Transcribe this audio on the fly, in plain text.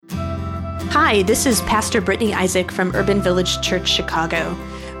Hi, this is Pastor Brittany Isaac from Urban Village Church, Chicago.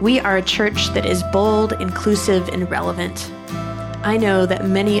 We are a church that is bold, inclusive, and relevant. I know that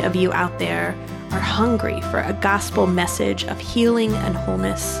many of you out there are hungry for a gospel message of healing and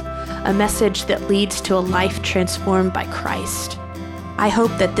wholeness, a message that leads to a life transformed by Christ. I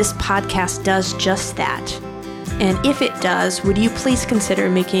hope that this podcast does just that. And if it does, would you please consider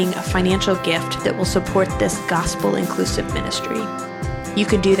making a financial gift that will support this gospel-inclusive ministry? You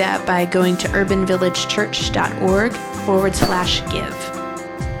could do that by going to urbanvillagechurch.org/give.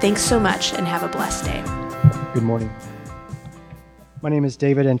 Thanks so much and have a blessed day. Good morning. My name is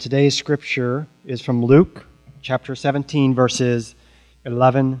David, and today's scripture is from Luke chapter 17, verses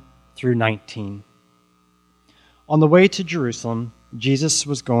 11 through 19. On the way to Jerusalem, Jesus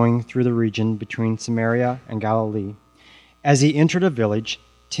was going through the region between Samaria and Galilee. As he entered a village,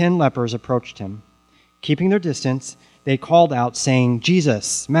 10 lepers approached him. Keeping their distance, they called out, saying,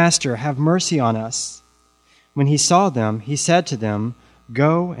 "Jesus, Master, have mercy on us." When he saw them, he said to them,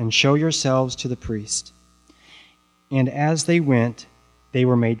 "Go and show yourselves to the priest." And as they went, they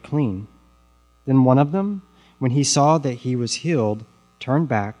were made clean. Then one of them, when he saw that he was healed, turned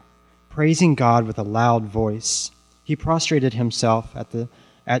back, praising God with a loud voice. He prostrated himself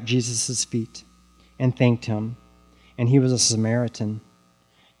at Jesus' feet and thanked him, and he was a Samaritan.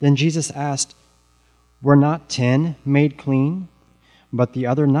 Then Jesus asked, "Were not 10 made clean? But the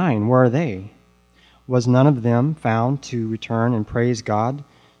other 9, where are they? Was none of them found to return and praise God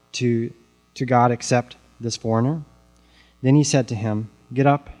to God except this foreigner?" Then he said to him, "Get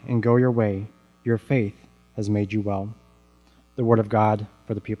up and go your way. Your faith has made you well." The word of God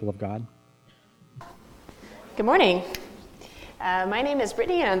for the people of God. Good morning. My name is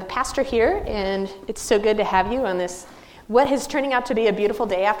Brittany, and I'm the pastor here, and it's so good to have you on this what is turning out to be a beautiful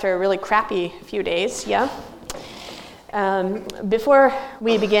day after a really crappy few days, yeah? Before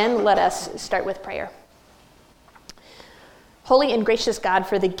we begin, let us start with prayer. Holy and gracious God,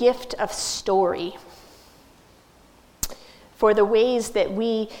 for the gift of story, for the ways that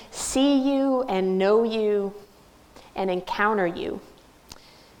we see you and know you and encounter you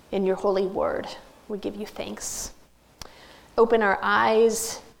in your holy word, we give you thanks. Open our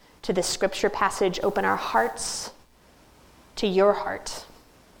eyes to this scripture passage, open our hearts to your heart.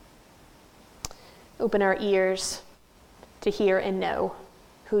 Open our ears to hear and know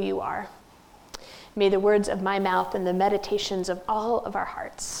who you are. May the words of my mouth and the meditations of all of our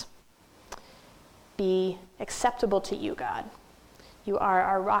hearts be acceptable to you, God. You are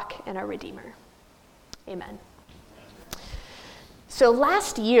our rock and our redeemer. Amen. So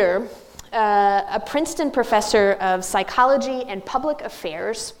last year, a Princeton professor of psychology and public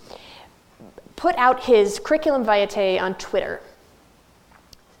affairs put out his curriculum vitae on Twitter.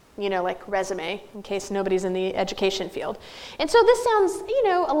 You know, like resume, in case nobody's in the education field. And so this sounds,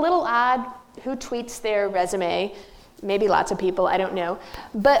 a little odd. Who tweets their resume? Maybe lots of people, I don't know.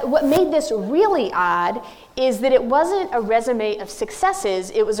 But what made this really odd is that it wasn't a resume of successes,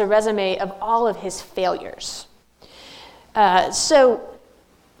 it was a resume of all of his failures.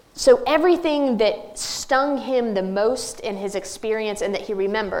 So everything that stung him the most in his experience and that he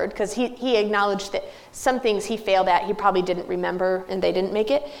remembered, because he acknowledged that some things he failed at he probably didn't remember and they didn't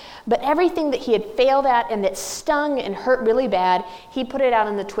make it, but everything that he had failed at and that stung and hurt really bad, he put it out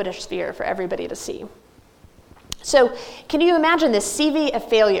in the Twitter sphere for everybody to see. So can you imagine this CV of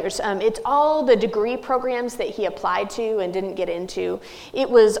failures? It's all the degree programs that he applied to and didn't get into. It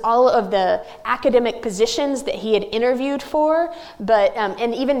was all of the academic positions that he had interviewed for, but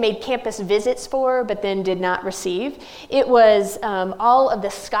and even made campus visits for, but then did not receive. It was all of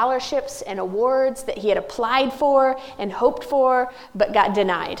the scholarships and awards that he had applied for and hoped for, but got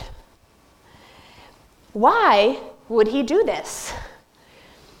denied. Why would he do this?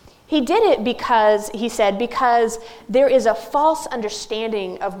 He did it because there is a false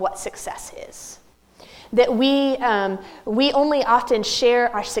understanding of what success is. That we only often share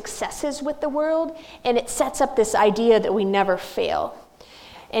our successes with the world, and it sets up this idea that we never fail.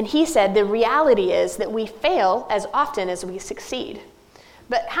 And he said the reality is that we fail as often as we succeed.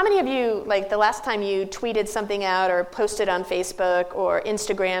 But how many of you, like the last time you tweeted something out or posted on Facebook or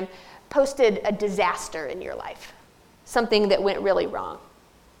Instagram, posted a disaster in your life? Something that went really wrong?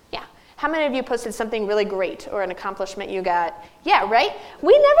 How many of you posted something really great or an accomplishment you got? Yeah, right?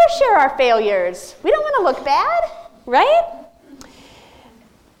 We never share our failures. We don't want to look bad, right?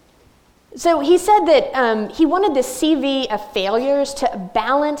 So he said that he wanted the CV of failures to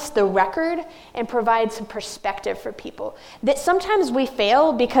balance the record and provide some perspective for people. That sometimes we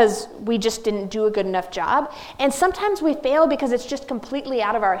fail because we just didn't do a good enough job, and sometimes we fail because it's just completely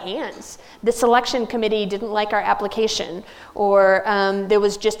out of our hands. The selection committee didn't like our application, or there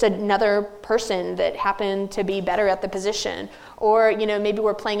was just another person that happened to be better at the position, or maybe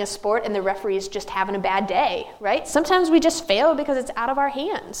we're playing a sport and the referee's just having a bad day, right? Sometimes we just fail because it's out of our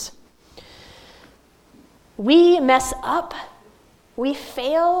hands. We mess up. We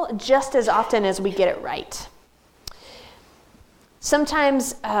fail just as often as we get it right.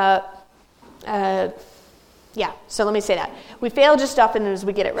 Sometimes, so let me say that. We fail just as often as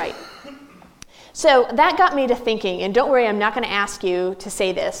we get it right. So that got me to thinking, and don't worry, I'm not going to ask you to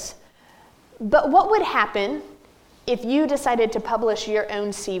say this, but what would happen if you decided to publish your own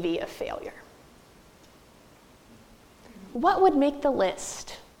CV of failure? What would make the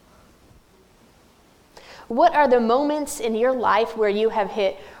list? What are the moments in your life where you have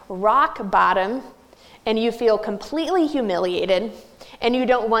hit rock bottom and you feel completely humiliated and you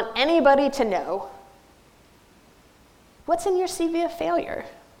don't want anybody to know? What's in your CV of failure?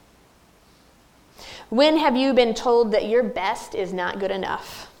 When have you been told that your best is not good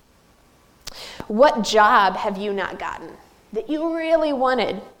enough? What job have you not gotten that you really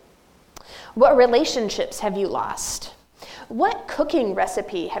wanted? What relationships have you lost? What cooking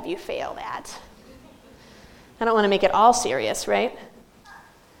recipe have you failed at? I don't want to make it all serious, right?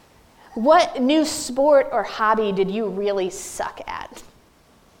 What new sport or hobby did you really suck at?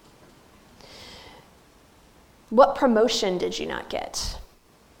 What promotion did you not get?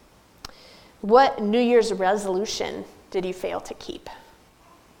 What New Year's resolution did you fail to keep?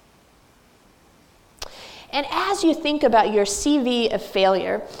 And as you think about your CV of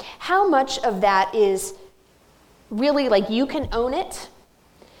failure, how much of that is really like you can own it,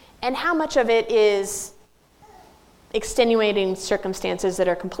 and how much of it is extenuating circumstances that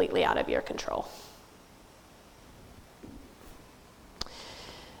are completely out of your control?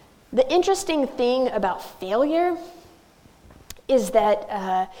 The interesting thing about failure is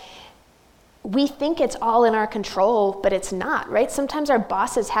that we think it's all in our control, but it's not, right? Sometimes our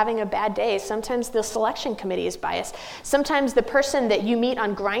boss is having a bad day. Sometimes the selection committee is biased. Sometimes the person that you meet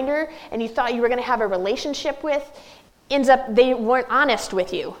on Grindr and you thought you were going to have a relationship with ends up, they weren't honest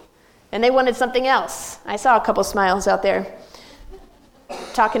with you. And they wanted something else. I saw a couple smiles out there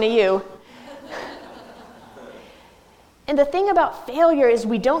talking to you. And the thing about failure is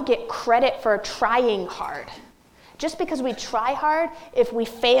we don't get credit for trying hard. Just because we try hard, if we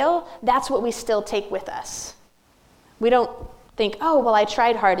fail, that's what we still take with us. We don't think, oh, well, I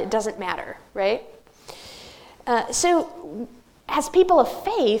tried hard, it doesn't matter, right? So as people of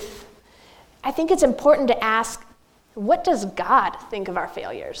faith, I think it's important to ask, what does God think of our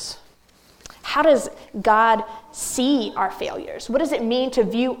failures? How does God see our failures? What does it mean to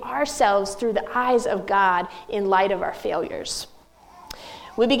view ourselves through the eyes of God in light of our failures?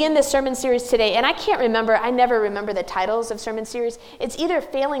 We begin this sermon series today, and I never remember the titles of sermon series. It's either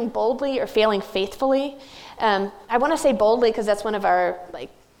Failing Boldly or Failing Faithfully. I want to say boldly because that's one of our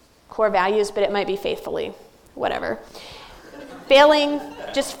core values, but it might be faithfully, whatever. Failing,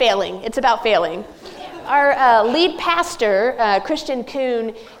 just failing. It's about failing. Our lead pastor, Christian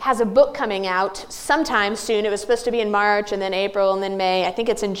Kuhn, has a book coming out sometime soon. It was supposed to be in March, and then April, and then May. I think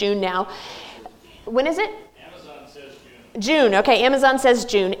it's in June now. When is it? Amazon says June. June, okay, Amazon says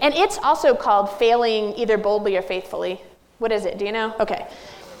June. And it's also called Failing Either Boldly or Faithfully. What is it? Do you know? Okay.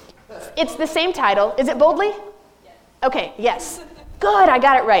 It's the same title. Is it Boldly? Yes. Okay, yes. Good, I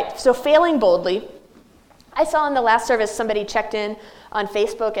got it right. So Failing Boldly. I saw in the last service somebody checked in on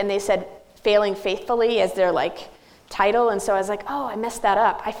Facebook, and they said Failing Faithfully as their title, and so I was like, oh, I messed that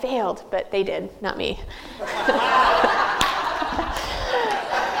up. I failed, but they did, not me.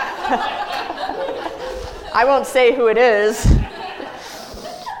 I won't say who it is.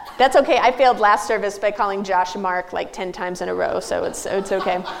 That's okay. I failed last service by calling Josh Mark 10 times in a row, so it's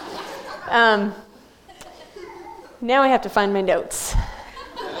okay. Now I have to find my notes.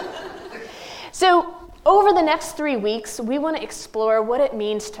 So over the next 3 weeks, we want to explore what it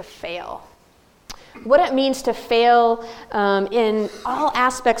means to fail. What it means to fail in all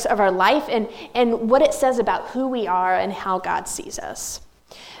aspects of our life, and what it says about who we are and how God sees us.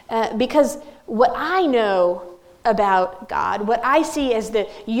 Because what I know about God, what I see as the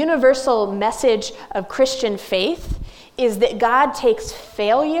universal message of Christian faith, is that God takes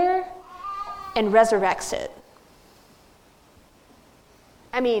failure and resurrects it.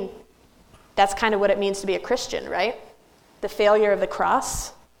 I mean, that's kind of what it means to be a Christian, right? The failure of the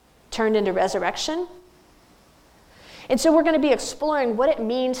cross turned into resurrection. And so we're going to be exploring what it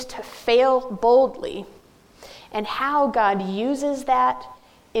means to fail boldly and how God uses that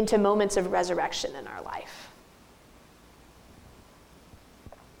into moments of resurrection in our life.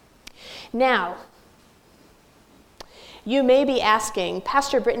 Now, you may be asking,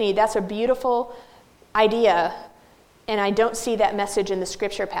 Pastor Brittany, that's a beautiful idea, and I don't see that message in the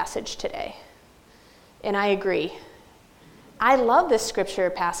scripture passage today. And I agree. I love this scripture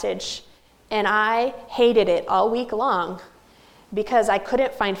passage, and I hated it all week long because I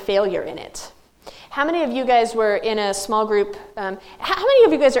couldn't find failure in it. How many of you guys were in a small group? How many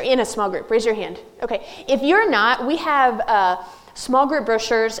of you guys are in a small group? Raise your hand. Okay. If you're not, we have small group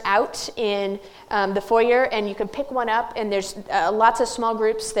brochures out in the foyer, and you can pick one up, and there's lots of small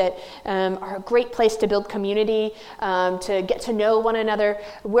groups that are a great place to build community, to get to know one another.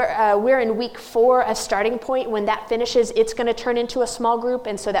 We're in week 4, a starting point. When that finishes, it's going to turn into a small group,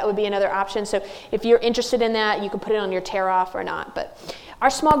 and so that would be another option. So if you're interested in that, you can put it on your tear-off or not. But our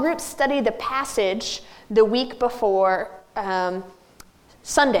small groups study the passage the week before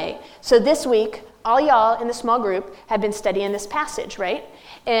Sunday. So this week, all y'all in the small group have been studying this passage, right?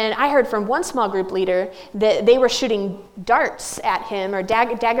 And I heard from one small group leader that they were shooting darts at him, or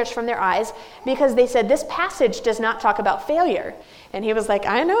daggers from their eyes, because they said, this passage does not talk about failure. And he was like,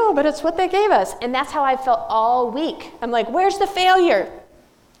 I know, but it's what they gave us. And that's how I felt all week. I'm like, where's the failure?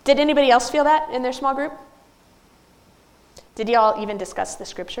 Did anybody else feel that in their small group? Did y'all even discuss the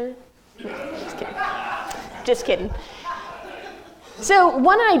scripture? Just kidding. Just kidding. So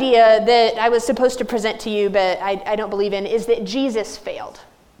one idea that I was supposed to present to you, but I don't believe in, is that Jesus failed.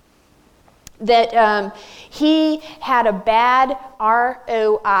 That he had a bad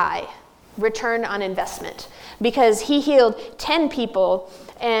ROI, return on investment, because he healed 10 people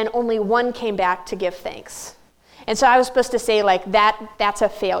and only 1 came back to give thanks. And so I was supposed to say, like, that's a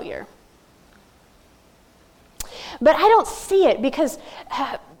failure. But I don't see it because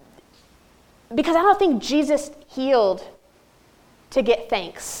I don't think Jesus healed to get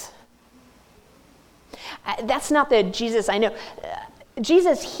thanks. That's not the Jesus I know.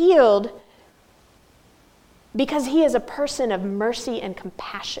 Jesus healed because he is a person of mercy and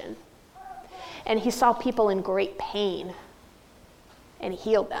compassion. And he saw people in great pain and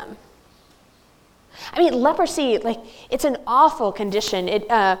he healed them. I mean, leprosy, like, it's an awful condition.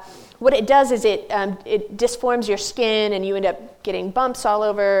 What it does is it disforms your skin and you end up getting bumps all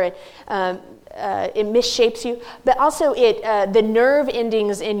over. It misshapes you, but also the nerve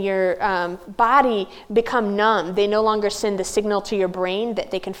endings in your body become numb. They no longer send the signal to your brain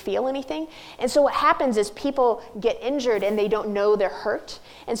that they can feel anything. And so what happens is people get injured and they don't know they're hurt.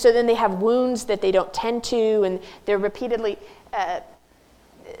 And so then they have wounds that they don't tend to, and they're repeatedly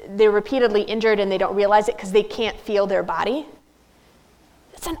injured and they don't realize it because they can't feel their body.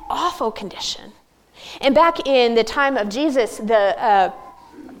 It's an awful condition. And back in the time of Jesus,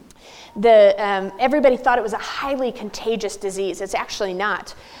 everybody thought it was a highly contagious disease. It's actually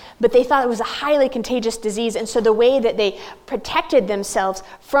not. But they thought it was a highly contagious disease, and so the way that they protected themselves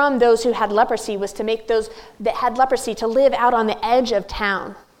from those who had leprosy was to make those that had leprosy to live out on the edge of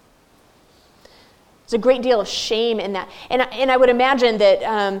town. There's a great deal of shame in that. And I would imagine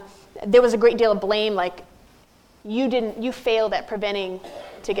that there was a great deal of blame, like, you failed at preventing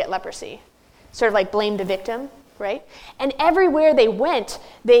to get leprosy. Sort of like blame the victim. Right? And everywhere they went,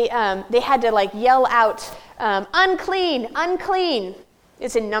 they had to, like, yell out, unclean, unclean.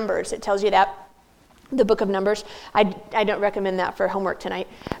 It's in Numbers. It tells you that, the book of Numbers. I don't recommend that for homework tonight.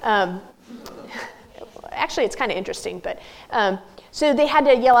 Actually, it's kind of interesting. But so they had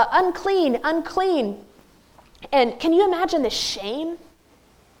to yell out, unclean, unclean. And can you imagine the shame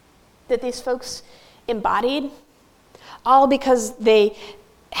that these folks embodied? All because they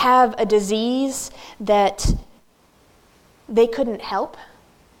have a disease that they couldn't help.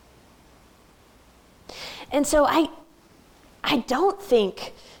 And so I don't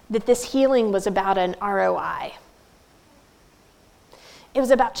think that this healing was about an ROI. It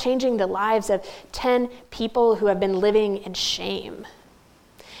was about changing the lives of 10 people who have been living in shame.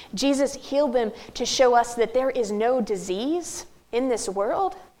 Jesus healed them to show us that there is no disease in this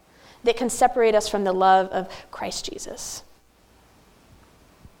world that can separate us from the love of Christ Jesus.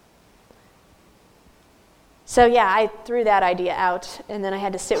 So yeah, I threw that idea out, and then I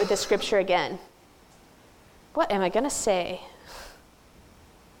had to sit with the scripture again. What am I going to say?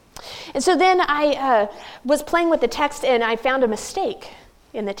 And so then I was playing with the text, and I found a mistake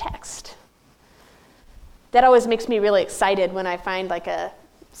in the text. That always makes me really excited when I find like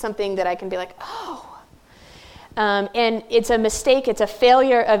something that I can be like, oh. And it's a mistake, it's a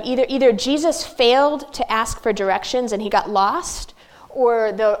failure of either Jesus failed to ask for directions and he got lost,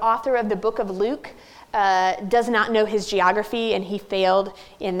 or the author of the book of Luke does not know his geography, and he failed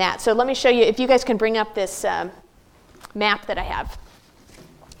in that. So let me show you, if you guys can bring up this map that I have.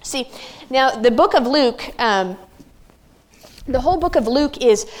 See, now the book of Luke, the whole book of Luke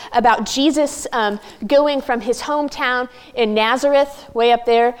is about Jesus going from his hometown in Nazareth, way up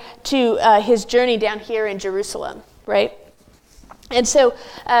there, to his journey down here in Jerusalem, right? And so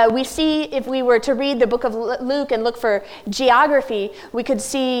we see, if we were to read the book of Luke and look for geography, we could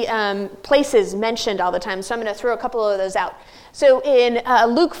see places mentioned all the time. So I'm going to throw a couple of those out. So in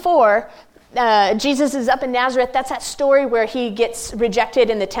Luke 4, Jesus is up in Nazareth. That's that story where he gets rejected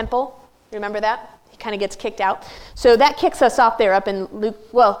in the temple. Remember that? He kind of gets kicked out. So that kicks us off there up in Luke.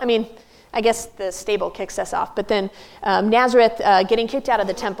 Well, I mean, I guess the stable kicks us off. But then Nazareth getting kicked out of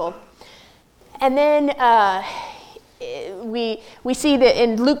the temple. And then we see that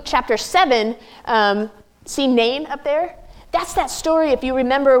in Luke chapter 7, see Nain up there? That's that story, if you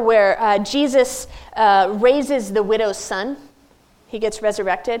remember, where Jesus raises the widow's son. He gets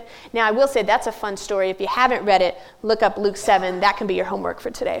resurrected. Now, I will say that's a fun story. If you haven't read it, look up Luke 7. That can be your homework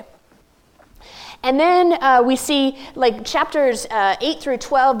for today. And then we see, like, chapters 8 through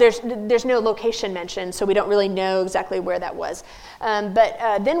 12, there's no location mentioned, so we don't really know exactly where that was.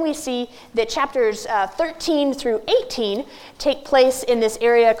 But then we see that chapters 13 through 18 take place in this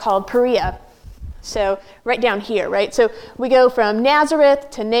area called Perea. So right down here, right? So we go from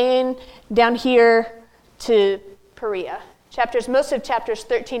Nazareth to Nain, down here to Perea. Most of chapters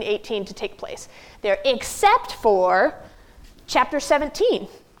 13, 18 to take place there, except for chapter 17.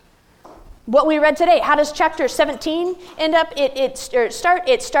 What we read today. How does chapter 17 end up? It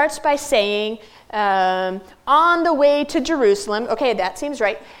starts by saying, on the way to Jerusalem. Okay, that seems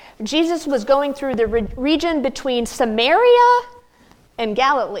right. Jesus was going through the region between Samaria and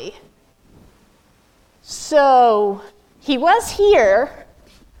Galilee. So he was here,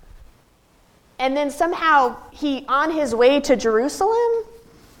 and then somehow he on his way to Jerusalem.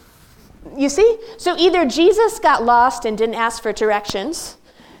 You see? So either Jesus got lost and didn't ask for directions,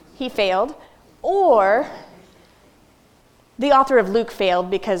 he failed, or the author of Luke failed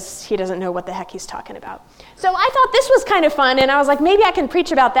because he doesn't know what the heck he's talking about. So I thought this was kind of fun, and I was like, maybe I can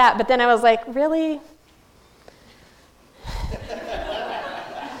preach about that, but then I was like, really?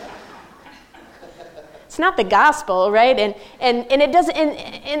 It's not the gospel, right? And it doesn't,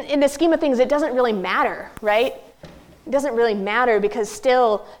 in the scheme of things, it doesn't really matter, right? It doesn't really matter because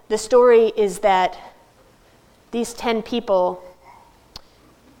still the story is that these 10 people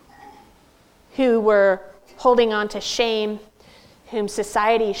who were holding on to shame, whom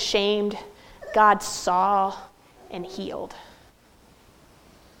society shamed, God saw and healed.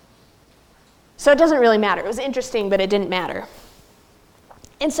 So it doesn't really matter. It was interesting, but it didn't matter.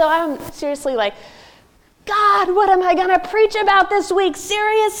 And so I'm seriously like, God, what am I going to preach about this week?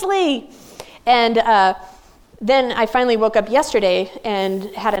 Seriously. And then I finally woke up yesterday and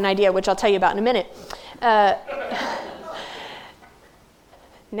had an idea, which I'll tell you about in a minute.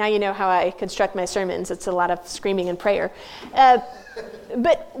 Now you know how I construct my sermons. It's a lot of screaming and prayer.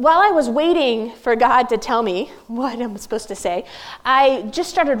 But while I was waiting for God to tell me what I'm supposed to say, I just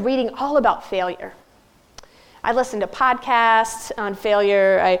started reading all about failure. I listened to podcasts on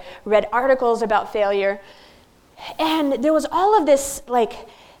failure. I read articles about failure. And there was all of this, like,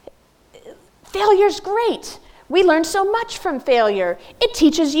 failure's great. We learn so much from failure. It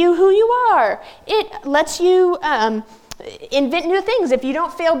teaches you who you are. It lets you invent new things. If you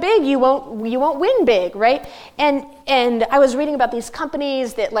don't fail big, you won't win big, right? And I was reading about these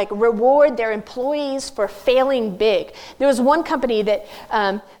companies that like reward their employees for failing big. There was one company that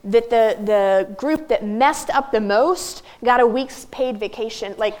the group that messed up the most got a week's paid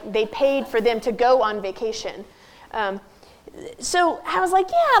vacation. Like they paid for them to go on vacation. So I was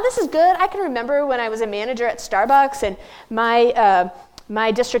like, yeah, this is good. I can remember when I was a manager at Starbucks, and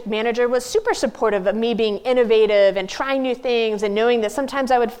my district manager was super supportive of me being innovative and trying new things and knowing that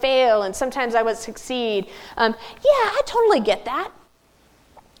sometimes I would fail and sometimes I would succeed. Yeah, I totally get that.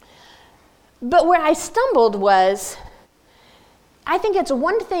 But where I stumbled was, I think it's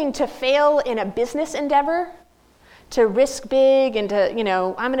one thing to fail in a business endeavor, to risk big and to,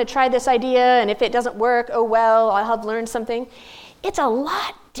 I'm going to try this idea, and if it doesn't work, oh well, I'll have learned something. It's a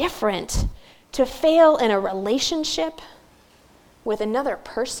lot different to fail in a relationship with another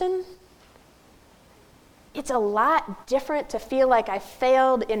person. It's a lot different to feel like I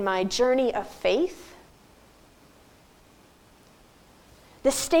failed in my journey of faith.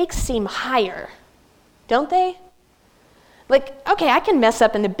 The stakes seem higher, don't they? Like, okay, I can mess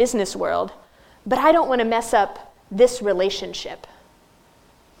up in the business world, but I don't want to mess up this relationship.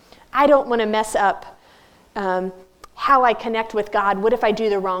 I don't want to mess up how I connect with God. What if I do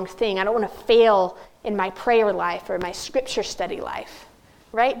the wrong thing? I don't want to fail in my prayer life or my scripture study life,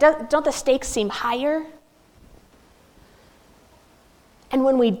 right? Don't the stakes seem higher? And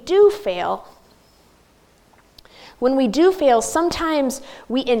when we do fail, sometimes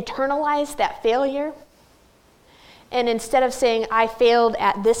we internalize that failure. And instead of saying, I failed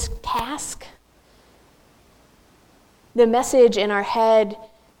at this task, the message in our head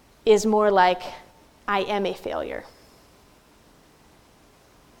is more like, I am a failure.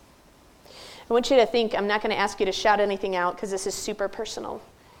 I want you to think, I'm not going to ask you to shout anything out because this is super personal.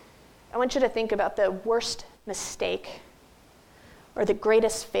 I want you to think about the worst mistake or the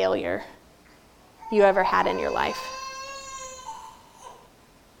greatest failure you ever had in your life.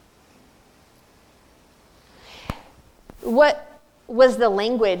 What was the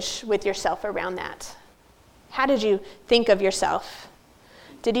language with yourself around that? How did you think of yourself?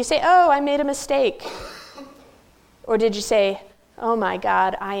 Did you say, oh, I made a mistake? Or did you say, oh my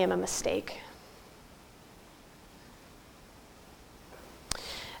God, I am a mistake?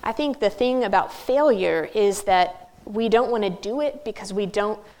 I think the thing about failure is that we don't want to do it because we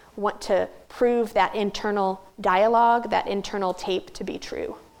don't want to prove that internal dialogue, that internal tape to be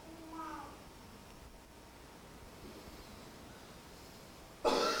true.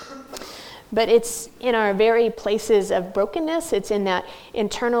 But it's in our very places of brokenness. It's in that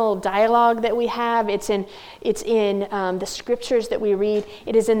internal dialogue that we have. It's in the scriptures that we read.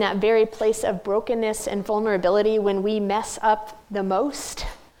 It is in that very place of brokenness and vulnerability when we mess up the most,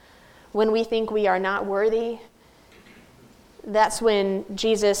 when we think we are not worthy. That's when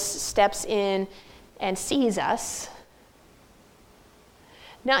Jesus steps in and sees us.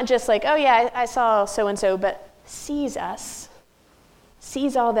 Not just like, oh yeah, I saw so-and-so, but sees us.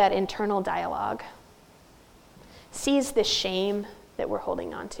 Sees all that internal dialogue, sees the shame that we're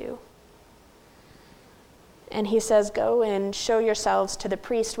holding on to. And he says, go and show yourselves to the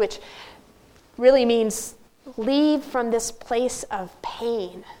priest, which really means leave from this place of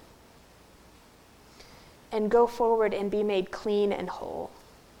pain and go forward and be made clean and whole.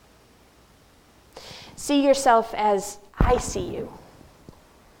 See yourself as I see you,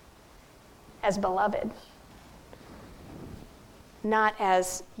 as beloved. Not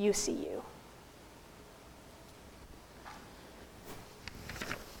as you see you.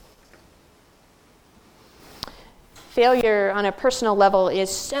 Failure on a personal level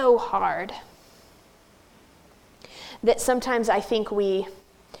is so hard that sometimes I think we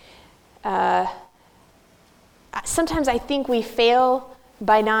fail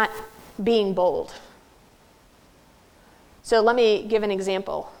by not being bold. So let me give an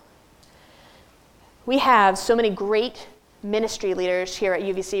example. We have so many great ministry leaders here at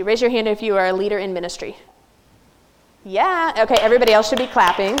UVC. Raise your hand if you are a leader in ministry. Yeah. Okay, everybody else should be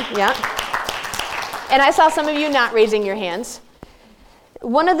clapping. Yeah. And I saw some of you not raising your hands.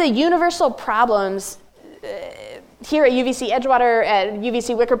 One of the universal problems here at UVC Edgewater, at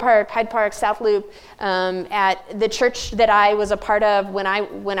UVC Wicker Park, Hyde Park, South Loop, at the church that I was a part of when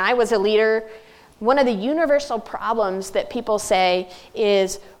I was a leader, one of the universal problems that people say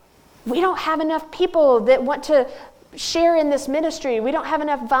is, we don't have enough people that want to share in this ministry. We don't have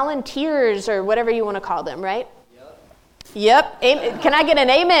enough volunteers or whatever you want to call them, right? Yep. Amen. Can I get an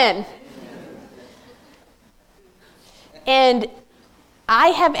amen? And I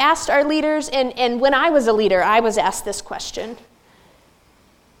have asked our leaders, and when I was a leader, I was asked this question.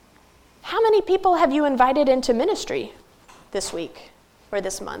 How many people have you invited into ministry this week or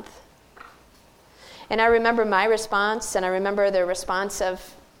this month? And I remember my response, and I remember the response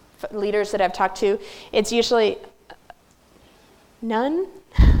of leaders that I've talked to. It's usually, none?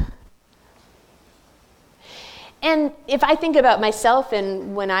 And if I think about myself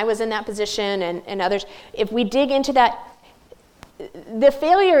and when I was in that position and others, if we dig into that, the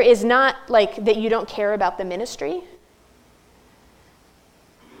failure is not like that you don't care about the ministry.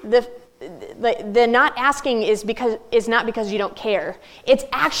 The not asking is not because you don't care. It's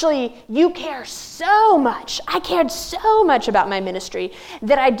actually you care so much. I cared so much about my ministry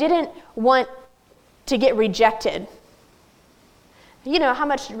that I didn't want to get rejected. You know, how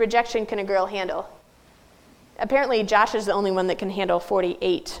much rejection can a girl handle? Apparently, Josh is the only one that can handle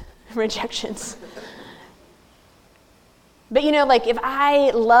 48 rejections. But you know, like if I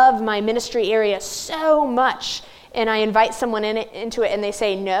love my ministry area so much and I invite someone into it and they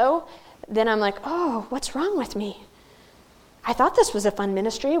say no, then I'm like, oh, what's wrong with me? I thought this was a fun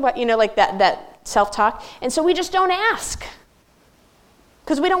ministry. What, you know, like that self-talk. And so we just don't ask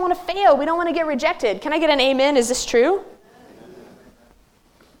because we don't want to fail. We don't want to get rejected. Can I get an amen? Is this true?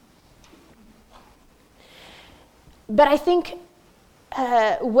 But I think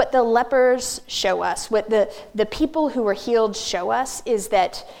what the lepers show us, what the people who were healed show us, is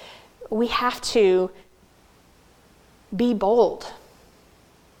that we have to be bold.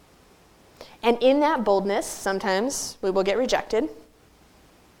 And in that boldness, sometimes we will get rejected.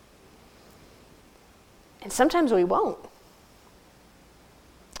 And sometimes we won't.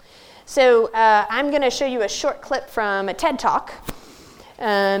 So I'm going to show you a short clip from a TED Talk.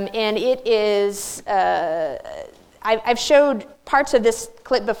 And it is, I've showed parts of this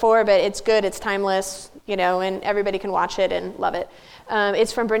clip before, but it's good, it's timeless, and everybody can watch it and love it.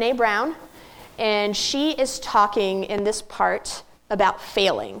 It's from Brené Brown, and she is talking in this part about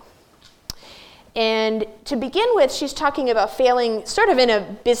failing. And to begin with, she's talking about failing sort of in a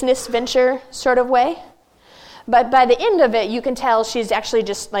business venture sort of way. But by the end of it, you can tell she's actually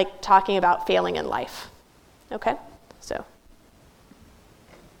just like talking about failing in life. Okay? So.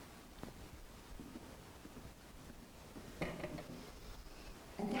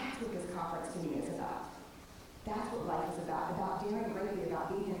 And that's what this conference to me is about. That's what life is about daring greatly, about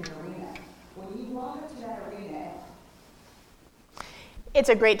being in an arena. When you walk up to that arena. It's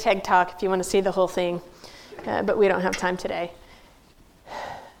a great TED Talk if you want to see the whole thing, but we don't have time today.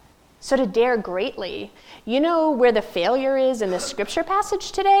 So to dare greatly, you know where the failure is in the scripture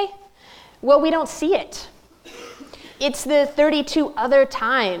passage today? Well, we don't see it. It's the 32 other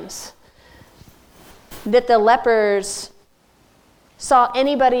times that the lepers saw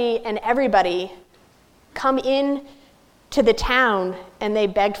anybody and everybody come in to the town and they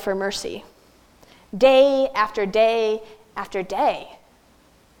begged for mercy. Day after day after day.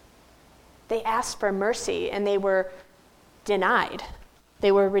 They asked for mercy and they were denied.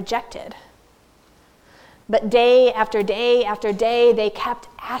 They were rejected. But day after day after day, they kept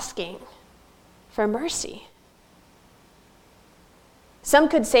asking for mercy. Some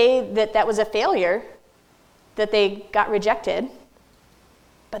could say that that was a failure, that they got rejected,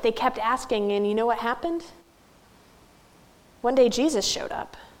 but they kept asking, and you know what happened? One day Jesus showed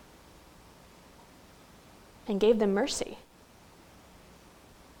up and gave them mercy.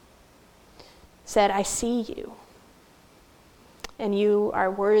 Said, I see you, and you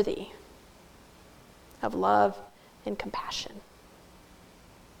are worthy of love and compassion.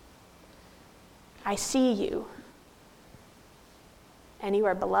 I see you, and you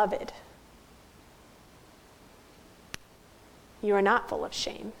are beloved. You are not full of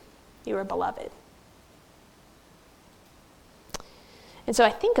shame. You are beloved. And so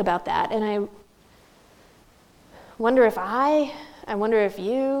I think about that, and I wonder if I wonder if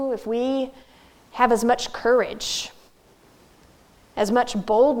you, if we have as much courage, as much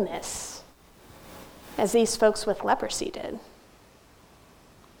boldness as these folks with leprosy did.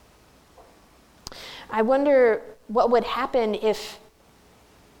 I wonder what would happen if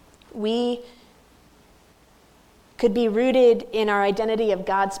we could be rooted in our identity of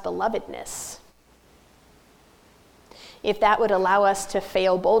God's belovedness. If that would allow us to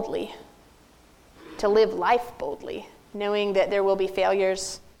fail boldly, to live life boldly, knowing that there will be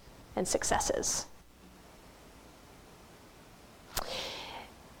failures and successes.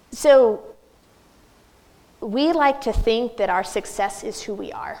 So, we like to think that our success is who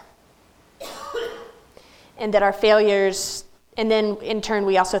we are. And that our failures, and then in turn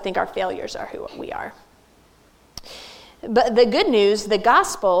we also think our failures are who we are. But the good news, the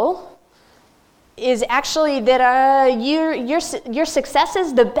gospel, is actually that your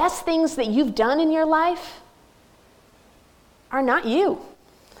successes, the best things that you've done in your life, are not you.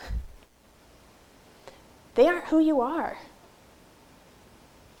 They aren't who you are.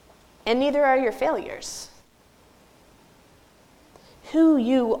 And neither are your failures. Who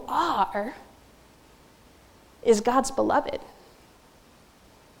you are is God's beloved.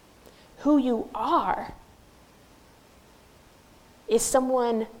 Who you are is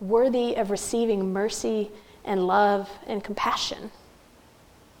someone worthy of receiving mercy and love and compassion.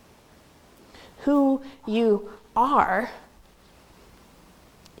 Who you are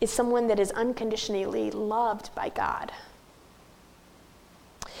is someone that is unconditionally loved by God.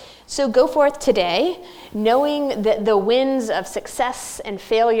 So go forth today, knowing that the winds of success and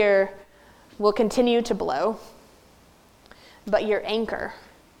failure will continue to blow, but your anchor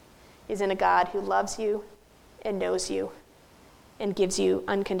is in a God who loves you and knows you and gives you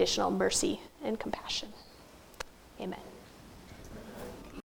unconditional mercy and compassion. Amen.